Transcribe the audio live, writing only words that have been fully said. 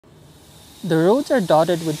The roads are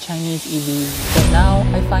dotted with Chinese EVs, but now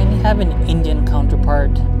I finally have an Indian counterpart.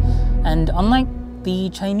 And unlike the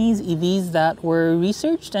Chinese EVs that were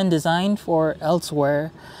researched and designed for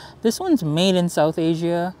elsewhere, this one's made in South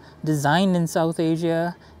Asia, designed in South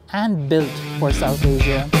Asia, and built for South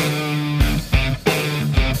Asia.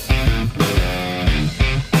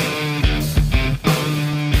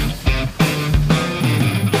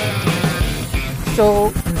 So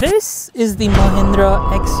this is the Mahindra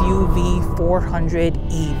XUV400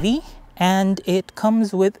 EV, and it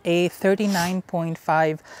comes with a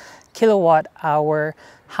 39.5 kilowatt hour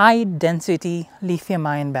high density lithium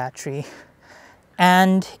ion battery,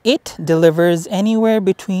 and it delivers anywhere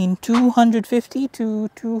between 250 to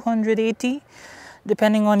 280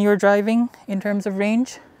 depending on your driving in terms of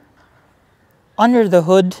range. Under the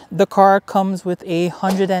hood, the car comes with a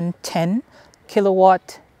 110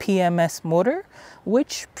 kilowatt PMS motor,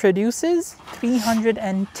 which produces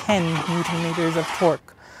 310 newton meters of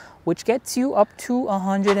torque, which gets you up to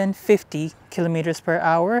 150 kilometers per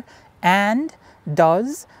hour and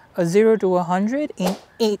does a 0 to 100 in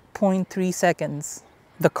 8.3 seconds.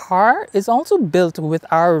 The car is also built with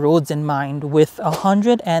our roads in mind, with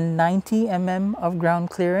 190 mm of ground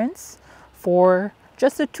clearance for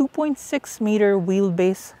just a 2.6 meter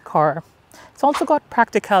wheelbase car. It's also got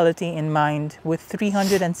practicality in mind, with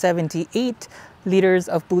 378 liters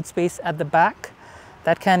of boot space at the back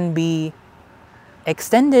that can be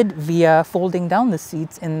extended via folding down the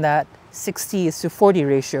seats in that 60:40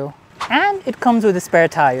 ratio. And it comes with a spare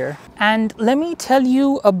tire. And let me tell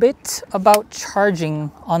you a bit about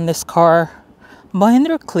charging on this car.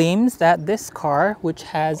 Mahindra claims that this car, which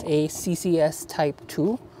has a CCS Type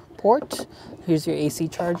 2 port, here's your AC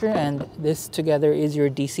charger, and this together is your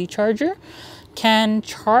DC charger, can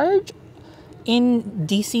charge in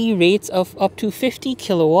DC rates of up to 50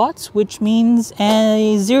 kilowatts, which means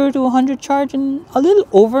a 0 to 100 charge in a little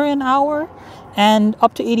over an hour and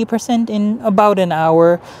up to 80% in about an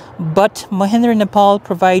hour. But Mahindra Nepal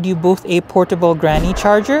provide you both a portable granny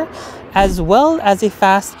charger as well as a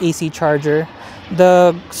fast AC charger.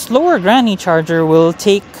 The slower granny charger will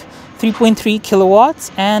take 3.3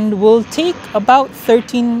 kilowatts and will take about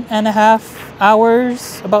 13 and a half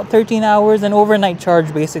hours, about 13 hours, an overnight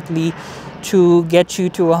charge basically, to get you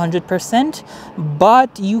to 100%.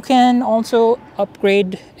 But you can also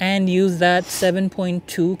upgrade and use that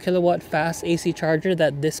 7.2 kilowatt fast AC charger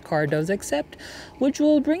that this car does accept, which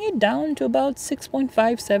will bring it down to about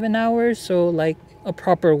 6.57 hours, so like a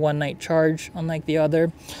proper one night charge, unlike the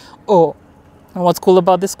other. Oh, and what's cool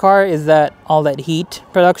about this car is that all that heat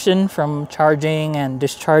production from charging and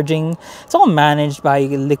discharging, it's all managed by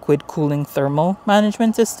a liquid cooling thermal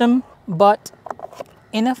management system. But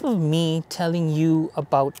enough of me telling you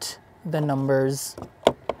about the numbers.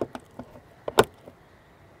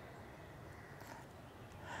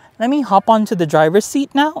 Let me hop onto the driver's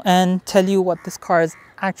seat now and tell you what this car is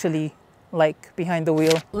actually like behind the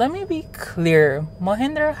wheel. Let me be clear,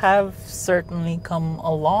 Mahindra have certainly come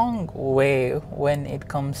a long way when it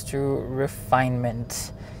comes to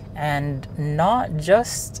refinement, and not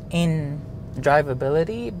just in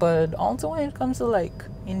drivability, but also when it comes to like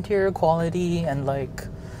interior quality and like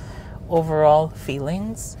overall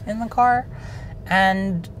feelings in the car.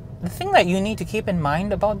 And the thing that you need to keep in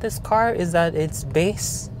mind about this car is that its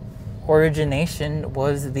base origination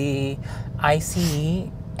was the ICE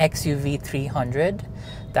XUV300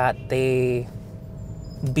 that they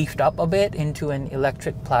beefed up a bit into an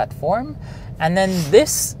electric platform. And then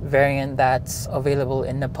this variant that's available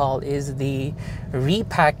in Nepal is the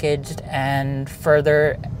repackaged and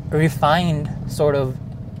further refined sort of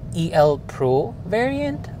EL Pro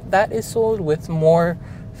variant that is sold with more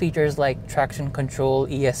features like traction control,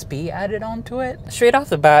 ESP added onto it. Straight off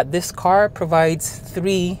the bat, this car provides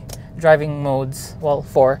 3 driving modes. Well,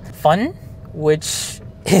 4. Fun, which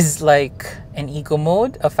is like an eco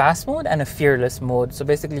mode, a fast mode, and a fearless mode. So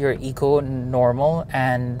basically your eco, normal,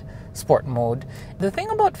 and sport mode. The thing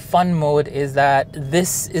about fun mode is that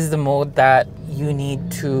this is the mode that you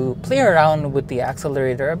need to play around with the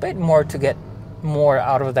accelerator a bit more to get more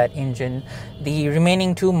out of that engine. The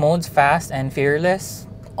remaining 2 modes, fast and fearless,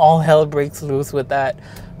 all hell breaks loose with that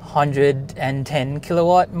 110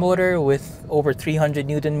 kilowatt motor with over 300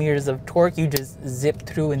 newton meters of torque. You just zip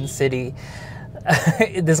through in city.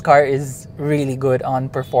 This car is really good on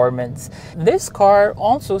performance. This car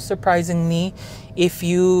also, surprisingly, if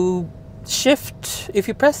you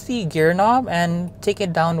press the gear knob and take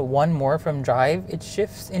it down 1 more from drive, it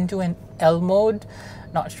shifts into an L mode.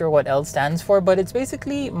 Not sure what L stands for, but it's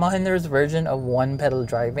basically Mahindra's version of 1 pedal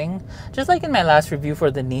driving. Just like in my last review for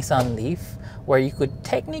the Nissan Leaf, where you could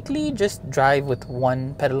technically just drive with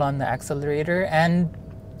one pedal on the accelerator. And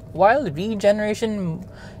while regeneration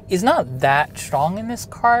is not that strong in this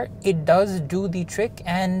car, it does do the trick,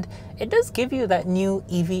 and it does give you that new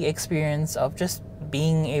EV experience of just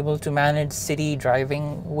being able to manage city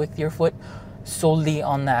driving with your foot solely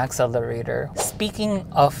on the accelerator. Speaking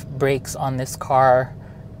of brakes on this car,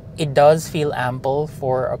 it does feel ample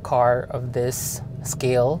for a car of this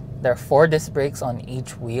scale. There are 4 disc brakes on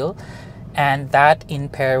each wheel, and that in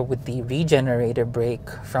pair with the regenerator brake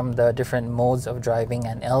from the different modes of driving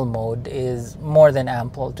and L mode is more than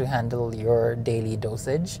ample to handle your daily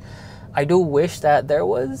dosage. I do wish that there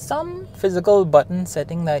was some physical button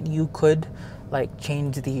setting that you could like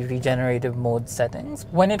change the regenerative mode settings.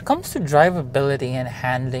 When it comes to drivability and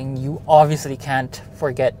handling, you obviously can't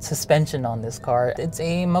forget suspension on this car. It's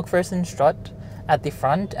a McPherson strut at the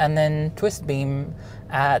front and then twist beam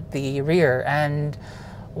at the rear. And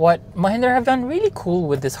what Mahindra have done really cool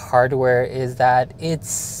with this hardware is that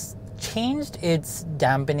it's changed its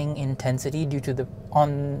dampening intensity due to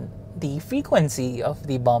the frequency of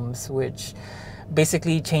the bumps, which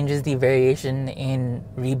basically changes the variation in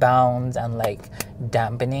rebounds and like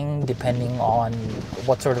dampening depending on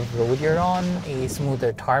what sort of road you're on. A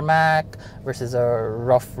smoother tarmac versus a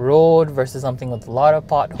rough road versus something with a lot of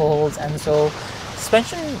potholes. And so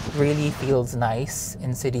suspension really feels nice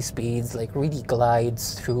in city speeds, like really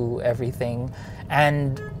glides through everything.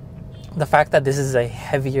 And the fact that this is a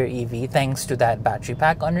heavier EV, thanks to that battery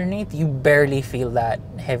pack underneath, you barely feel that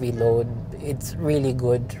heavy load. It's really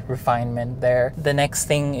good refinement there. The next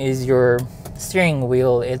thing is your steering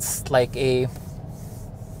wheel. It's like a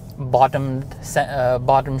bottom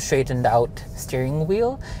straightened out steering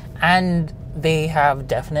wheel, and they have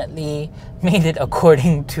definitely made it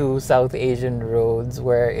according to South Asian roads,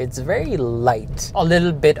 where it's very light. A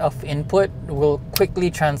little bit of input will quickly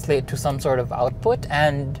translate to some sort of output,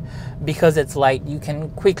 and because it's light, you can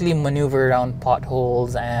quickly maneuver around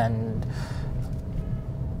potholes and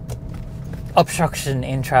obstruction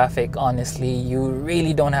in traffic. Honestly, you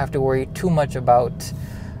really don't have to worry too much about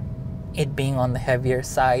it being on the heavier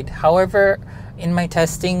side. However, in my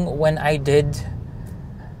testing, when I did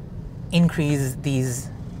increase these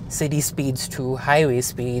city speeds to highway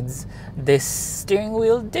speeds, this steering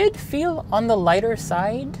wheel did feel on the lighter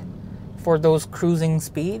side for those cruising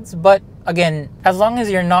speeds. But again, as long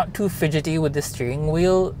as you're not too fidgety with the steering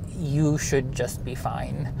wheel, you should just be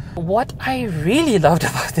fine. What I really loved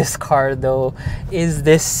about this car though is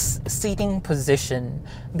this seating position.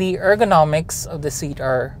 The ergonomics of the seat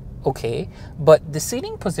are okay, but the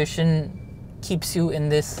seating position keeps you in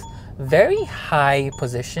this very high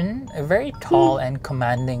position, a very tall and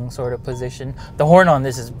commanding sort of position. The horn on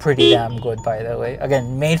this is pretty damn good, by the way.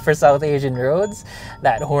 Again, made for South Asian roads.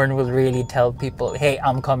 That horn will really tell people, hey,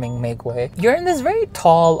 I'm coming, make way. You're in this very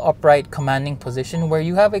tall, upright, commanding position where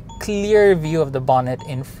you have a clear view of the bonnet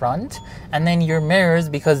in front, and then your mirrors,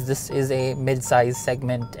 because this is a mid-size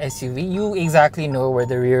segment SUV, you exactly know where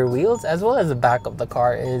the rear wheels as well as the back of the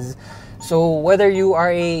car is. So whether you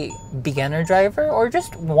are a beginner driver or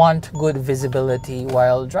just want good visibility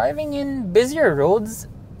while driving in busier roads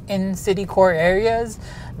in city core areas,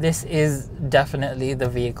 this is definitely the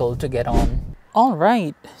vehicle to get on. All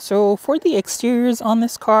right, so for the exteriors on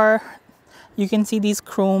this car, you can see these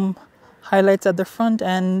chrome highlights at the front,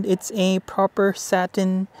 and it's a proper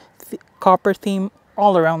satin copper theme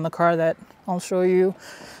all around the car that I'll show you.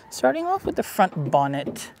 Starting off with the front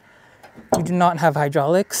bonnet. We do not have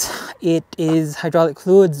hydraulics. It is hydraulic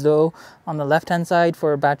fluids though on the left hand side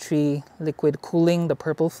for battery liquid cooling, the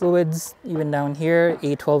purple fluids. Even down here,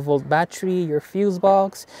 a 12-volt battery, your fuse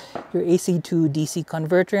box, your AC to DC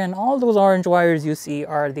converter, and all those orange wires you see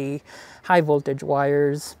are the high voltage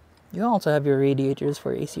wires. You also have your radiators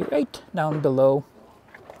for AC right down below.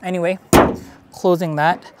 Anyway, closing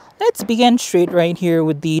that, let's begin straight right here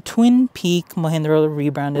with the Twin Peak Mahindra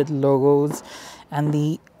rebranded logos and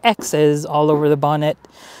the X's all over the bonnet.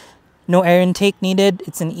 No air intake needed.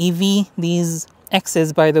 It's an EV. These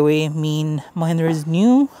X's, by the way, mean Mahindra's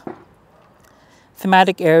new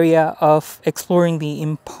thematic area of exploring the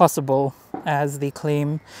impossible, as they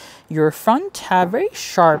claim. Your front have very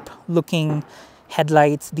sharp looking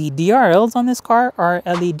headlights. The DRLs on this car are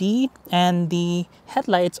LED and the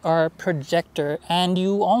headlights are projector, and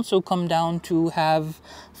you also come down to have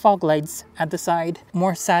fog lights at the side.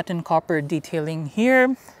 More satin copper detailing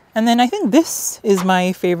here. And then I think this is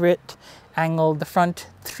my favorite angle, the front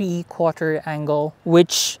 3/4 angle,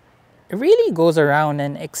 which really goes around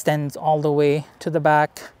and extends all the way to the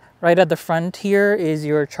back. Right at the front here is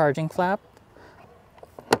your charging flap.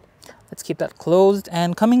 Let's keep that closed.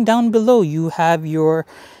 And coming down below, you have your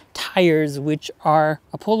tires, which are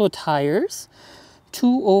Apollo tires,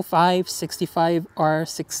 205/65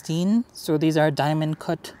 R16. So these are diamond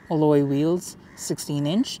cut alloy wheels,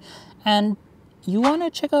 16-inch. And you want to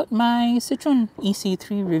check out my Citroen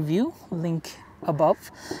EC3 review, link above,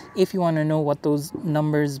 if you want to know what those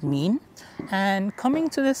numbers mean. And coming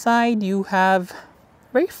to the side, you have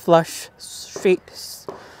very flush, straight,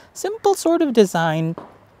 simple sort of design.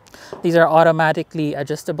 These are automatically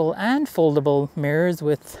adjustable and foldable mirrors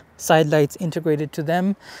with side lights integrated to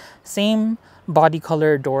them. Same body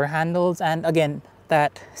color door handles, and again,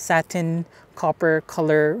 that satin copper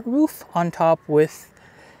color roof on top with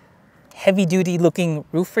heavy duty looking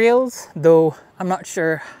roof rails, though I'm not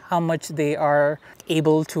sure how much they are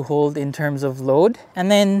able to hold in terms of load.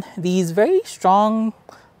 And then these very strong,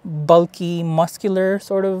 bulky, muscular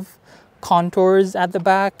sort of contours at the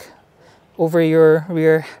back over your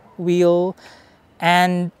rear wheel.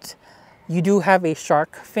 And you do have a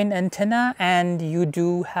shark fin antenna, and you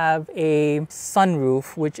do have a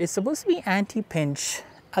sunroof, which is supposed to be anti-pinch.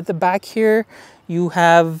 At the back here, you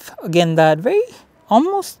have, again, that very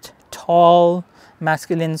almost tall,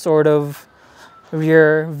 masculine sort of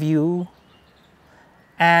rear view.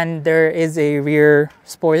 And there is a rear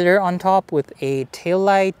spoiler on top with a tail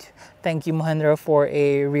light. Thank you, Mahindra, for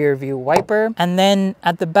a rear view wiper. And then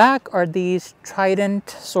at the back are these Trident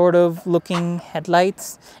sort of looking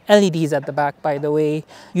headlights. LEDs at the back, by the way.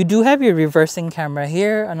 You do have your reversing camera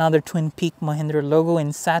here. Another Twin Peak Mahindra logo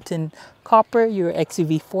in satin copper. Your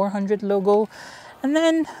XUV400 logo. And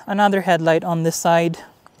then another headlight on this side.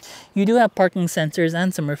 You do have parking sensors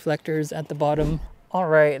and some reflectors at the bottom. All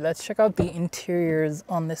right, let's check out the interiors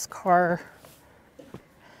on this car.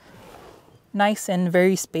 Nice and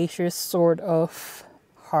very spacious sort of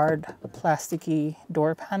hard plasticky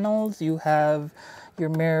door panels. You have your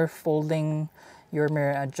mirror folding, your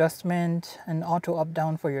mirror adjustment, an auto up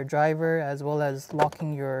down for your driver, as well as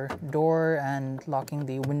locking your door and locking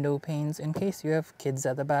the window panes in case you have kids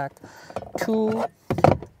at the back.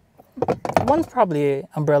 One's probably an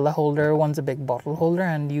umbrella holder, one's a big bottle holder,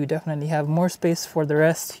 and you definitely have more space for the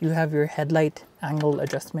rest. You have your headlight angle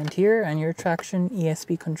adjustment here and your traction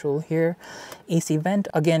ESP control here. AC vent,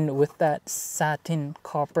 again with that satin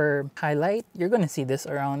copper highlight. You're going to see this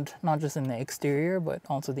around, not just in the exterior, but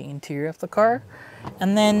also the interior of the car.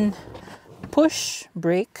 And then push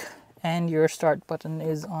brake, and your start button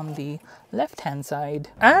is on the left hand side.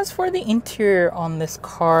 As for the interior on this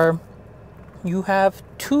car, you have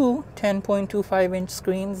two 10.25-inch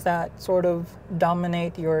screens that sort of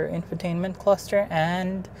dominate your infotainment cluster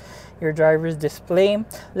and your driver's display.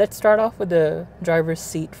 Let's start off with the driver's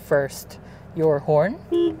seat first. Your horn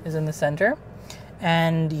is in the center,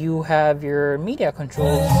 and you have your media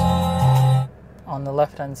controls on the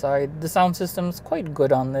left-hand side. The sound system's quite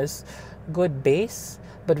good on this. Good bass,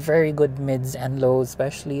 but very good mids and lows,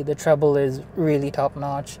 especially. The treble is really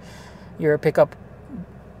top-notch. Your pickup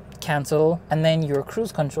cancel, and then your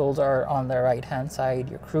cruise controls are on the right hand side.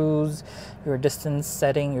 Your cruise, your distance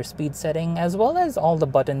setting, your speed setting, as well as all the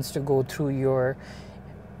buttons to go through your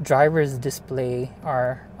driver's display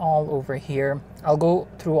are all over here. I'll go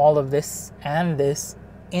through all of this and this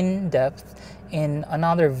in depth in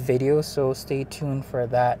another video, so stay tuned for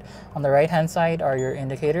that. On the right hand side are your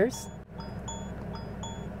indicators.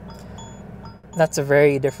 That's a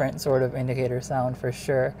very different sort of indicator sound for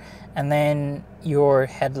sure. And then your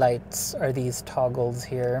headlights are these toggles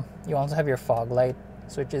here. You also have your fog light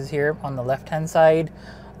switches here. On the left hand side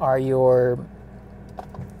are your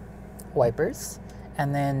wipers,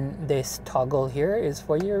 and then this toggle here is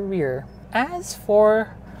for your rear. As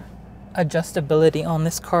for adjustability on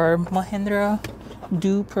this car, Mahindra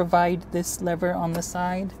do provide this lever on the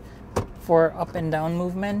side for up and down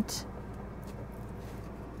movement.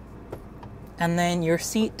 And then your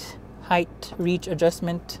seat height reach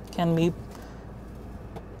adjustment can be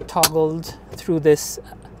toggled through this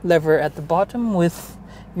lever at the bottom with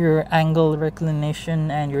your angle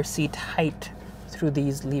reclination and your seat height through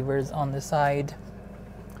these levers on the side.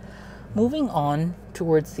 Moving on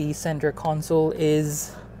towards the center console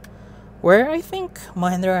is where I think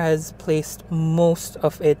Mahindra has placed most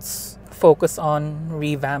of its focus on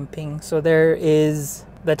revamping. So there is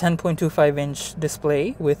the 10.25-inch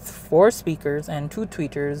display with 4 speakers and 2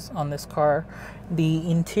 tweeters on this car.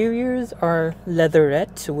 The interiors are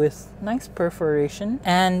leatherette with nice perforation,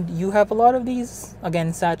 and you have a lot of these,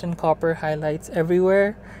 again, satin copper highlights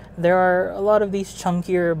everywhere. There are a lot of these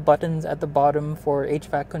chunkier buttons at the bottom for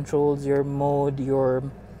HVAC controls, your mode, your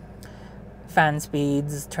fan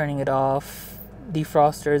speeds, turning it off,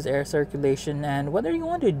 defrosters, air circulation, and whether you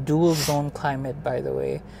want a dual zone climate, by the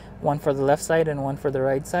way. One for the left side and one for the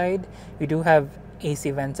right side. You do have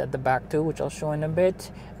AC vents at the back too, which I'll show in a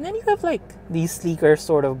bit. And then you have like these sleeker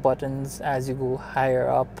sort of buttons as you go higher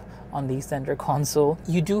up on the center console.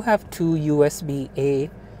 You do have two USB-A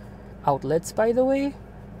outlets, by the way,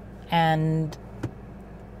 and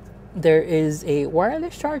there is a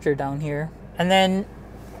wireless charger down here. And then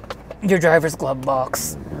your driver's glove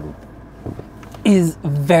box is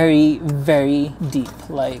very, very deep.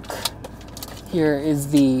 Like, here is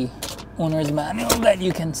the owner's manual that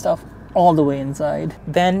you can stuff all the way inside.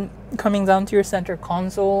 Then coming down to your center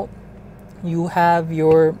console, you have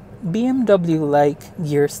your BMW-like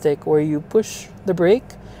gear stick where you push the brake,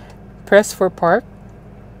 press for park,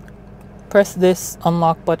 press this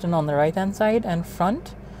unlock button on the right hand side, and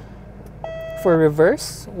front for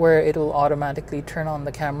reverse, where it will automatically turn on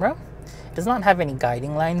the camera. It does not have any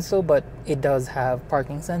guiding lines though, but it does have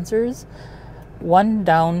parking sensors. One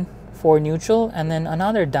down for neutral, and then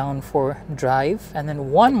another down for drive, and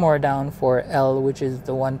then one more down for L, which is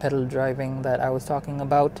the one pedal driving that I was talking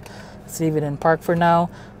about. Let's leave it in park for now.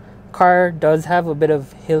 Car does have a bit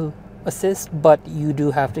of hill assist, but you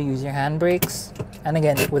do have to use your handbrakes. And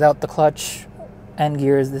again, without the clutch and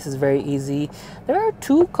gears, this is very easy. There are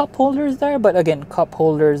two cup holders there, but again, cup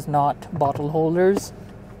holders, not bottle holders.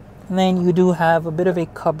 And then you do have a bit of a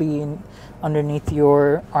cubby underneath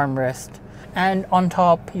your armrest. And on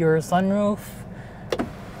top, your sunroof.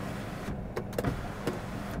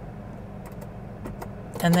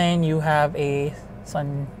 And then you have a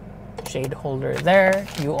sunshade holder there.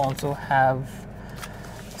 You also have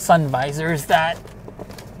sun visors that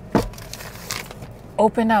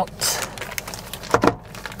open out.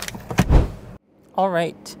 All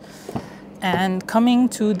right, and coming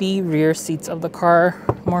to the rear seats of the car,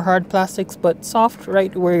 more hard plastics but soft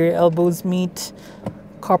right where your elbows meet.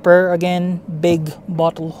 Copper again, big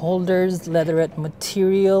bottle holders, leatherette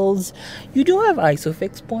materials. You do have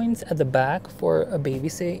isofix points at the back for a baby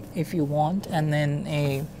seat if you want, and then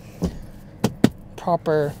a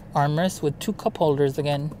proper armrest with two cup holders,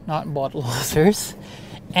 again, not bottle holders.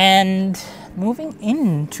 And moving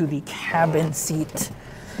into the cabin seat,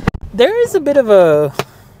 there is a bit of a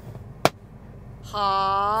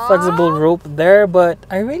flexible rope there, but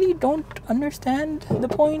I really don't understand the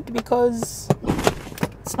point because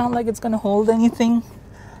it's not like it's gonna hold anything.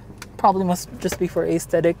 Probably must just be for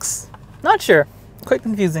aesthetics. Not sure. Quite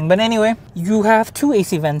confusing. But anyway, you have two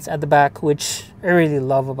AC vents at the back, which I really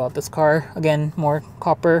love about this car. Again, more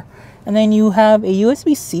copper. And then you have a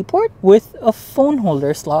USB-C port with a phone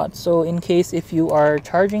holder slot. So in case if you are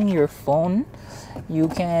charging your phone, you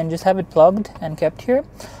can just have it plugged and kept here.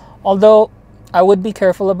 Although I would be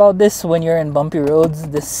careful about this when you're in bumpy roads.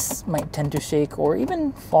 This might tend to shake or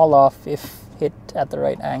even fall off if hit at the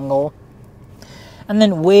right angle. And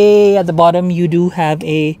then way at the bottom, you do have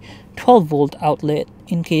a 12-volt outlet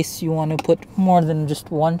in case you want to put more than just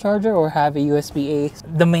one charger or have a USB-A.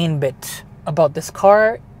 The main bit about this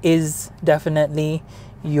car is definitely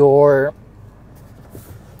your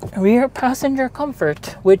rear passenger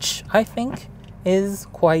comfort, which I think is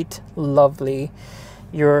quite lovely.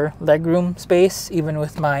 Your legroom space, even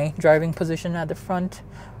with my driving position at the front,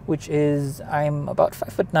 which is, I'm about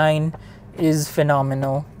 5'9", is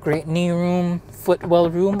phenomenal. Great knee room, footwell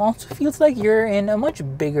room. Also feels like you're in a much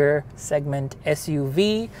bigger segment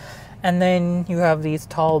SUV. And then you have these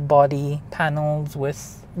tall body panels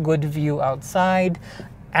with good view outside,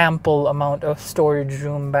 ample amount of storage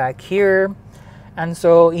room back here. And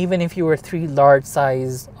so even if you were 3 large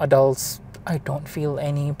size adults, I don't feel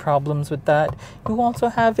any problems with that. You also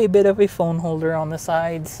have a bit of a phone holder on the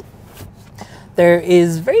sides. There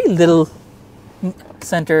is very little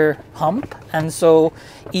center hump, and so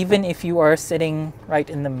even if you are sitting right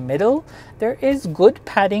in the middle, there is good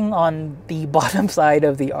padding on the bottom side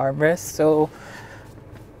of the armrest. So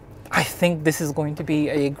I think this is going to be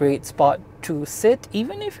a great spot to sit,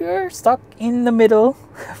 even if you're stuck in the middle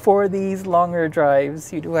for these longer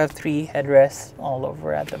drives. You do have 3 headrests all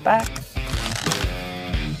over at the back.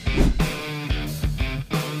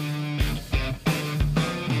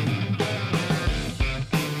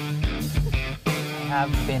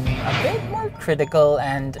 Have been a bit more critical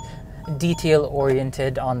and detail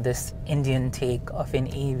oriented on this Indian take of an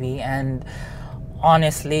EV, and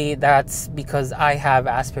honestly that's because I have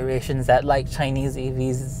aspirations that, like Chinese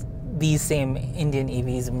EVs, these same Indian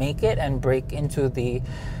EVs make it and break into the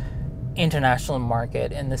international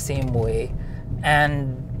market in the same way.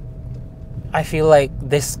 And I feel like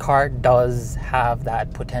this car does have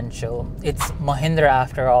that potential. It's Mahindra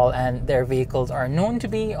after all, and their vehicles are known to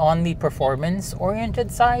be on the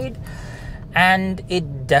performance-oriented side, and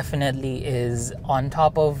it definitely is, on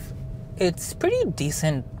top of its pretty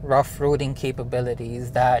decent rough roading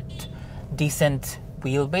capabilities that decent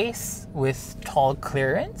wheelbase with tall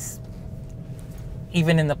clearance.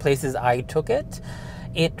 Even in the places I took it,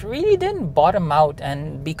 it really didn't bottom out,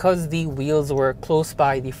 and because the wheels were close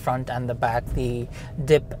by the front and the back, the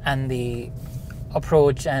dip and the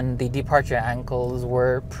approach and the departure ankles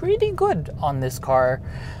were pretty good on this car.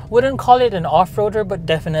 Wouldn't call it an off-roader, but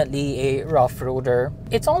definitely a rough roader.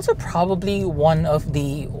 It's also probably one of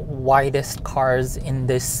the widest cars in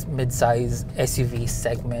this midsize SUV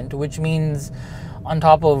segment, which means on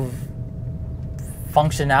top of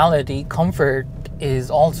functionality, comfort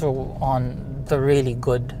is also on the really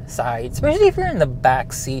good side, especially if you're in the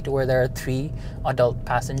back seat where there are 3 adult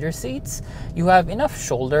passenger seats. You have enough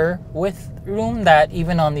shoulder width room that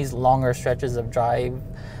even on these longer stretches of drive,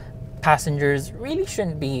 passengers really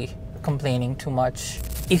shouldn't be complaining too much.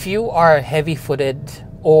 If you are heavy-footed,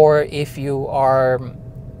 or if you are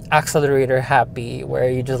accelerator happy, where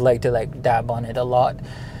you just like to dab on it a lot,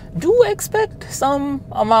 do expect some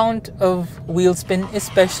amount of wheel spin,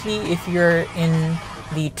 especially if you're in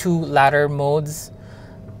the 2 ladder modes,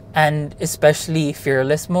 and especially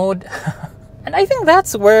fearless mode. And I think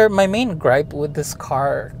that's where my main gripe with this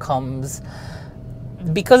car comes,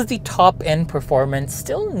 because the top end performance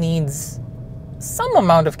still needs some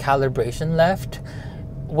amount of calibration left.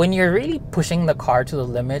 When you're really pushing the car to the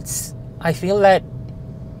limits, I feel that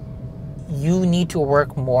you need to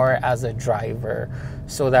work more as a driver,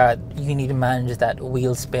 so that you need to manage that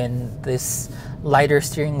wheel spin, this lighter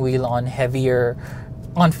steering wheel on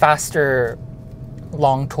faster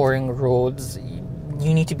long touring roads.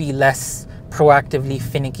 You need to be less proactively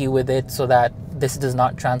finicky with it, so that this does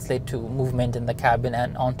not translate to movement in the cabin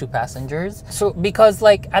and onto passengers. So because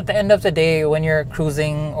at the end of the day, when you're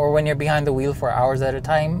cruising or when you're behind the wheel for hours at a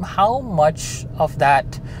time, how much of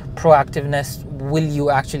that proactiveness will you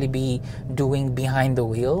actually be doing behind the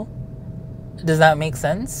wheel? Does that make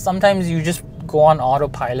sense? Sometimes you just go on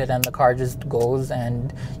autopilot and the car just goes,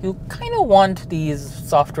 and you kind of want these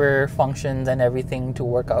software functions and everything to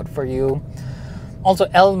work out for you. Also,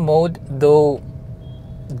 L mode, though,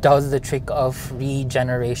 does the trick of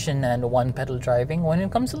regeneration and one pedal driving. When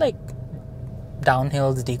it comes to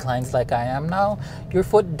downhills, declines like I am now, your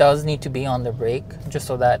foot does need to be on the brake just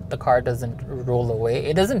so that the car doesn't roll away.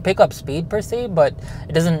 It doesn't pick up speed per se, but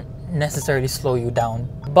it doesn't necessarily slow you down.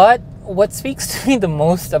 But what speaks to me the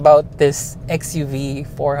most about this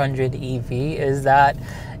XUV400 EV is that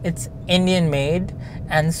it's Indian made,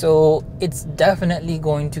 and so it's definitely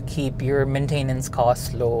going to keep your maintenance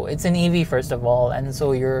costs low. It's an EV first of all, and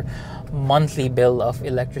so your monthly bill of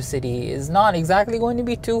electricity is not exactly going to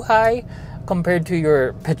be too high compared to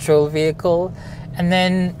your petrol vehicle. And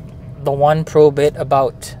then the one pro bit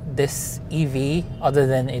about this EV, other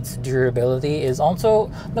than its durability, is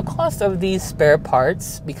also the cost of these spare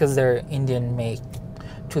parts, because they're Indian made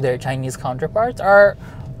to their Chinese counterparts, are,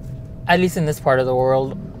 at least in this part of the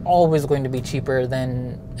world, always going to be cheaper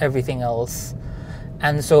than everything else.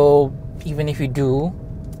 And so even if you do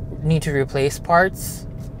need to replace parts,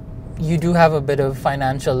 you do have a bit of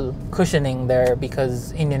financial cushioning there,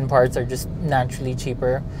 because Indian parts are just naturally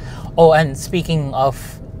cheaper. Oh, and speaking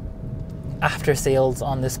of after sales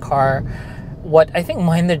on this car, what I think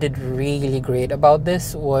Mahindra did really great about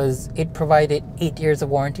this was it provided 8 years of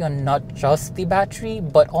warranty on not just the battery,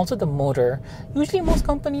 but also the motor. Usually most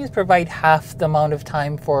companies provide half the amount of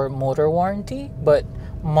time for motor warranty, but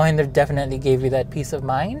Mahindra definitely gave you that peace of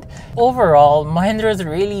mind. Overall, Mahindra is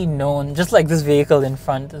really known, just like this vehicle in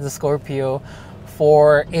front, the Scorpio,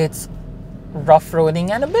 for its rough-roading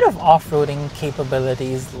and a bit of off-roading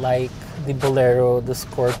capabilities, like the Bolero, the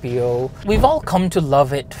Scorpio. We've all come to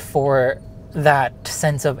love it for that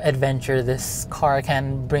sense of adventure this car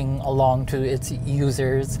can bring along to its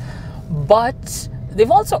users. But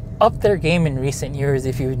they've also upped their game in recent years,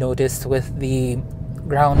 if you've noticed, with the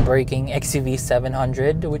groundbreaking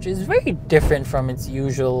XUV400, which is very different from its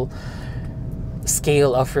usual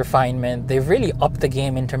scale of refinement. They've really upped the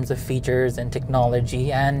game in terms of features and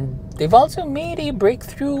technology, and they've also made a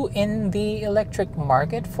breakthrough in the electric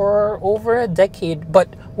market for over a decade, but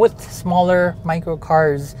with smaller micro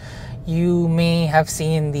cars. You may have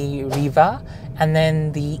seen the Riva and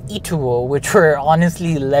then the E2O, which were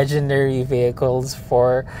honestly legendary vehicles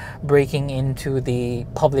for breaking into the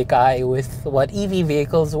public eye with what EV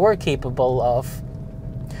vehicles were capable of,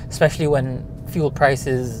 especially when fuel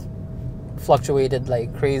prices fluctuated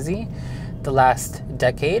like crazy the last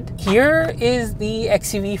decade. Here is the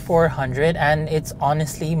XUV400, and it's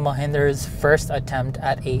honestly Mahindra's first attempt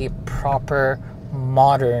at a proper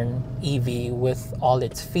modern EV with all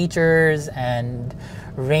its features and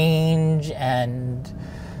range and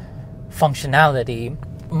functionality.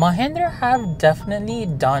 Mahindra have definitely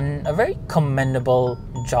done a very commendable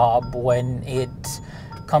job when it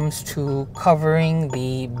comes to covering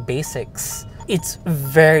the basics. It's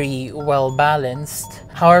very well balanced.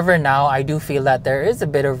 However, now I do feel that there is a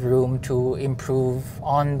bit of room to improve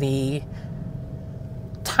on the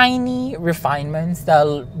tiny refinements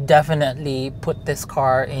that'll definitely put this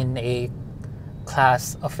car in a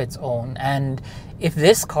class of its own. And if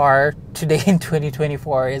this car today in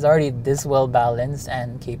 2024 is already this well balanced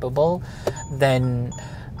and capable, then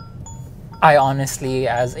I honestly,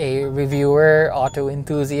 as a reviewer, auto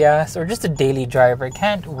enthusiast, or just a daily driver,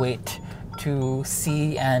 can't wait to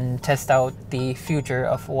see and test out the future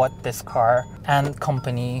of what this car and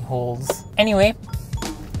company holds. Anyway,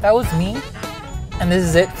 that was me, and this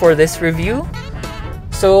is it for this review.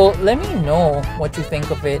 So let me know what you think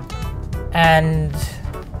of it and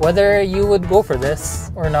whether you would go for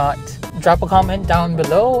this or not. Drop a comment down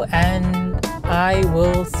below, and I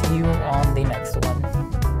will see you on the next one.